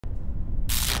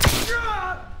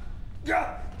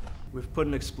We've put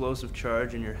an explosive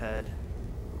charge in your head.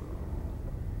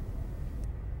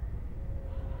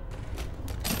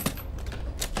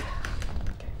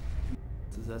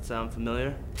 Does that sound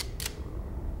familiar?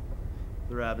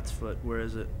 The rabbit's foot, where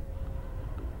is it?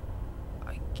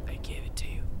 I gave it to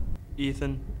you.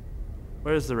 Ethan,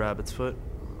 where's the rabbit's foot?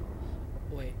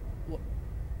 Wait,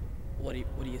 what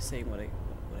are you saying? What I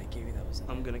gave you, that was.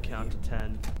 I'm gonna count to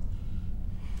 10.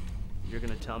 You're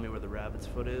gonna tell me where the rabbit's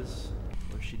foot is,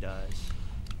 or she dies.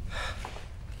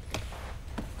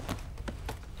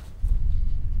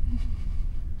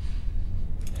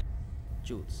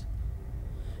 Jules,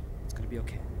 it's gonna be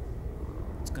okay.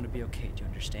 It's gonna be okay. Do you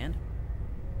understand?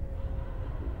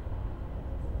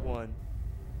 1.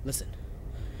 Listen,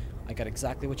 I got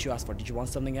exactly what you asked for. Did you want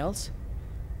something else?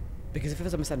 Because if it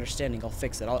was a misunderstanding, I'll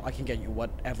fix it. I can get you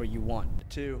whatever you want.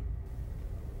 2.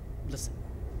 Listen,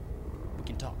 we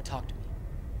can talk. Talk to me.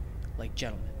 Like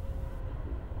gentlemen.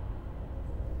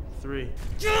 3.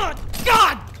 God!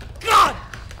 God! God!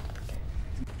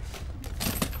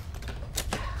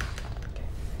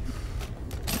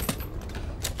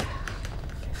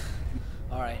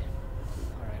 Alright.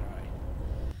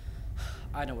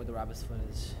 I know where the rabbit's foot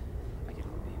is. I can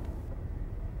help you.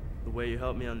 The way you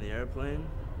helped me on the airplane?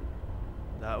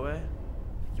 That way?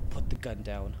 You put the gun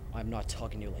down. I'm not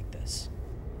talking to you like this.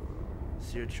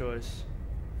 It's your choice.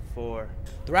 4.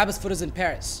 The rabbit's foot is in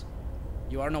Paris.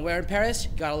 You wanna know where in Paris?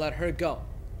 You gotta let her go.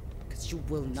 Because you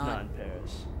will It's not. not in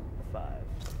Paris. 5.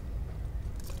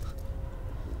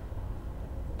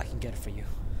 I can get it for you.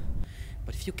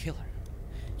 But if you kill her,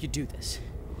 you do this,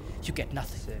 you get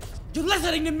nothing. 6. You're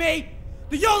listening to me?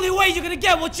 The only way you're gonna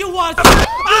get what you want is. You think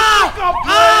I'm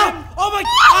playing? Oh my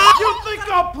God! You think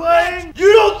I'm playing?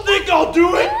 You don't think I'll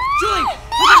do it? Julie,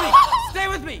 look at me! Stay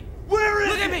with me! Where is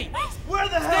it? Look at me! Where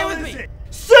the Stay hell with is me. it?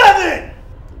 7!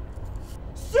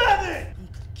 7! I'm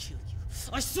gonna kill you.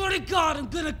 I swear to God, I'm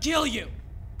gonna kill you!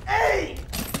 8!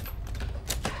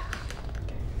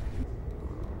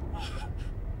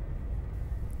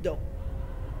 No.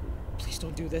 Please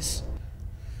don't do this.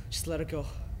 Just let her go.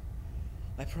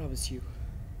 I promise you.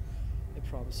 I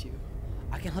promise you.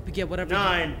 I can help you get whatever.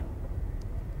 9.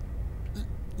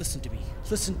 Listen to me.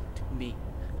 Listen to me.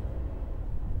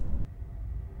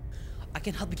 I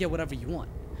can help you get whatever you want.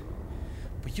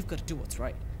 But you've got to do what's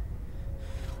right.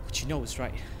 What you know is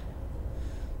right.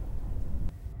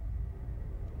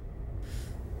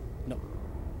 No.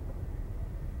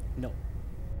 No.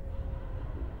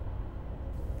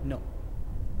 No.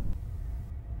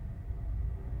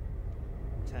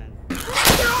 10.